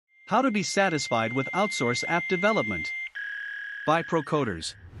How to be satisfied with Outsource App Development by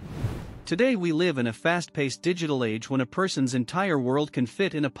ProCoders. Today we live in a fast-paced digital age when a person's entire world can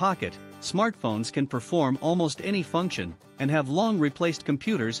fit in a pocket. Smartphones can perform almost any function, and have long replaced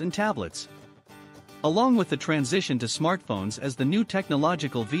computers and tablets. Along with the transition to smartphones as the new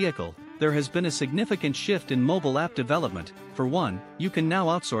technological vehicle, there has been a significant shift in mobile app development. For one, you can now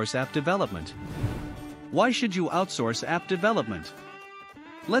outsource app development. Why should you outsource app development?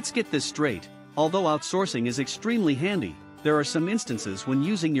 Let's get this straight. Although outsourcing is extremely handy, there are some instances when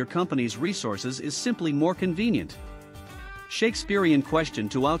using your company's resources is simply more convenient. Shakespearian question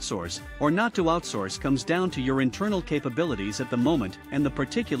to outsource or not to outsource comes down to your internal capabilities at the moment and the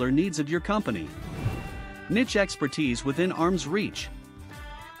particular needs of your company. Niche expertise within arm's reach.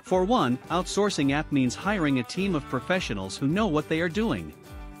 For one, outsourcing app means hiring a team of professionals who know what they are doing.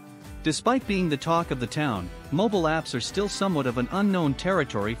 Despite being the talk of the town, mobile apps are still somewhat of an unknown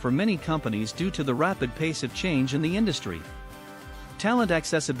territory for many companies due to the rapid pace of change in the industry. Talent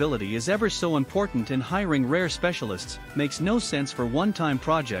accessibility is ever so important, and hiring rare specialists makes no sense for one-time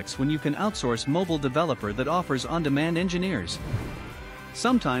projects when you can outsource mobile developer that offers on-demand engineers.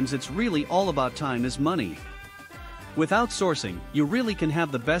 Sometimes it's really all about time is money. With outsourcing, you really can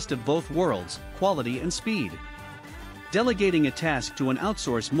have the best of both worlds, quality and speed. Delegating a task to an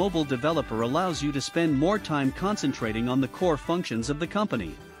outsourced mobile developer allows you to spend more time concentrating on the core functions of the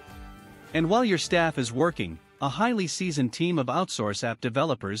company. And while your staff is working, a highly seasoned team of outsource app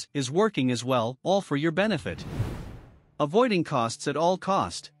developers is working as well, all for your benefit. Avoiding costs at all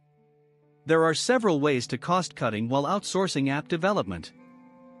cost. There are several ways to cost cutting while outsourcing app development.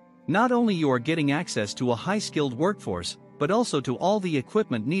 Not only you are getting access to a high-skilled workforce, but also to all the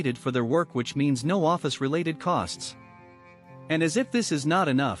equipment needed for their work, which means no office-related costs. And as if this is not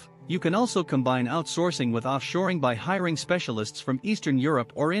enough, you can also combine outsourcing with offshoring by hiring specialists from Eastern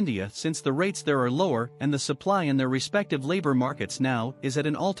Europe or India, since the rates there are lower and the supply in their respective labor markets now is at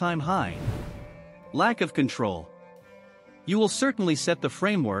an all-time high. Lack of control. You will certainly set the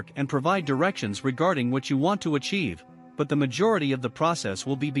framework and provide directions regarding what you want to achieve, but the majority of the process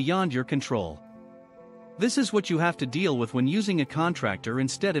will be beyond your control. This is what you have to deal with when using a contractor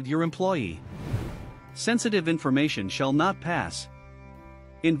instead of your employee. Sensitive information shall not pass.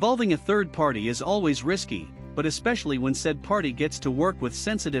 Involving a third party is always risky, but especially when said party gets to work with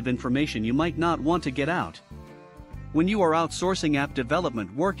sensitive information you might not want to get out. When you are outsourcing app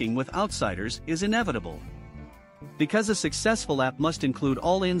development, working with outsiders is inevitable. Because a successful app must include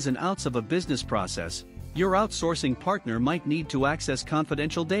all ins and outs of a business process, your outsourcing partner might need to access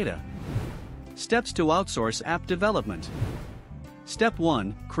confidential data. Steps to outsource app development. Step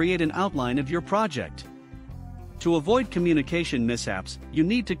 1. Create an outline of your project. To avoid communication mishaps, you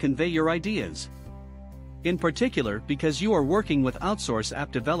need to convey your ideas. In particular, because you are working with outsource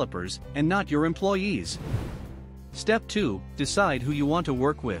app developers and not your employees. Step 2. Decide who you want to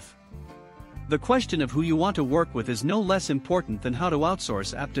work with. The question of who you want to work with is no less important than how to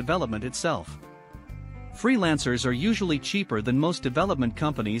outsource app development itself. Freelancers are usually cheaper than most development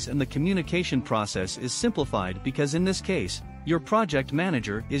companies, and the communication process is simplified because in this case, your project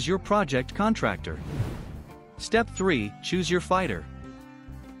manager is your project contractor. Step 3. Choose your fighter.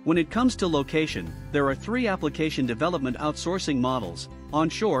 When it comes to location, there are 3 application development outsourcing models: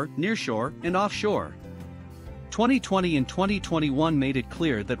 onshore, nearshore, and offshore. 2020 and 2021 made it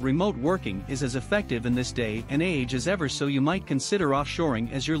clear that remote working is as effective in this day and age as ever, so you might consider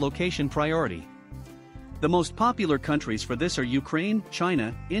offshoring as your location priority. The most popular countries for this are Ukraine,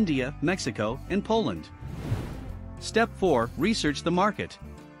 China, India, Mexico, and Poland. Step 4. Research the market.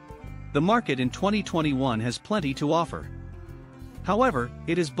 The market in 2021 has plenty to offer. However,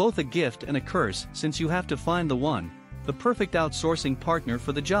 it is both a gift and a curse, since you have to find the perfect outsourcing partner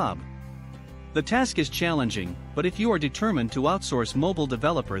for the job. The task is challenging, but if you are determined to outsource mobile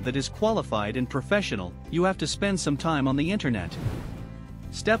developer that is qualified and professional, you have to spend some time on the internet.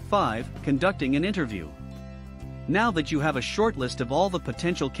 Step 5. Conducting an interview. Now that you have a short list of all the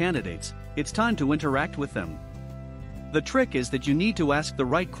potential candidates, it's time to interact with them. The trick is that you need to ask the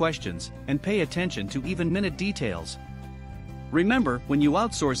right questions and pay attention to even minute details. Remember, when you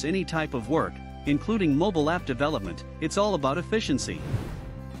outsource any type of work, including mobile app development, it's all about efficiency.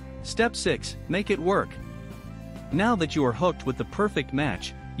 Step 6. Make it work. Now that you are hooked with the perfect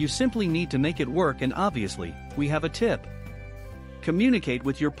match, you simply need to make it work, and obviously, we have a tip. Communicate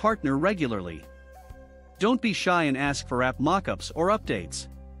with your partner regularly. Don't be shy and ask for app mockups or updates.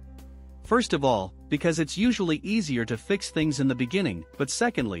 First of all, because it's usually easier to fix things in the beginning, but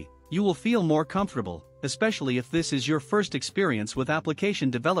secondly, you will feel more comfortable, especially if this is your first experience with application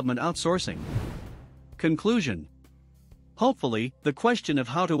development outsourcing. Conclusion. Hopefully, the question of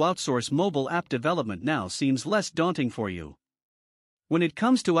how to outsource mobile app development now seems less daunting for you. When it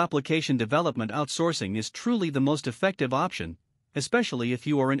comes to application development, outsourcing is truly the most effective option, especially if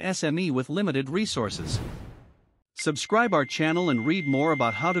you are an SME with limited resources. Subscribe our channel and read more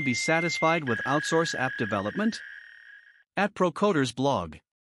about how to be satisfied with Outsource App Development at ProCoders blog.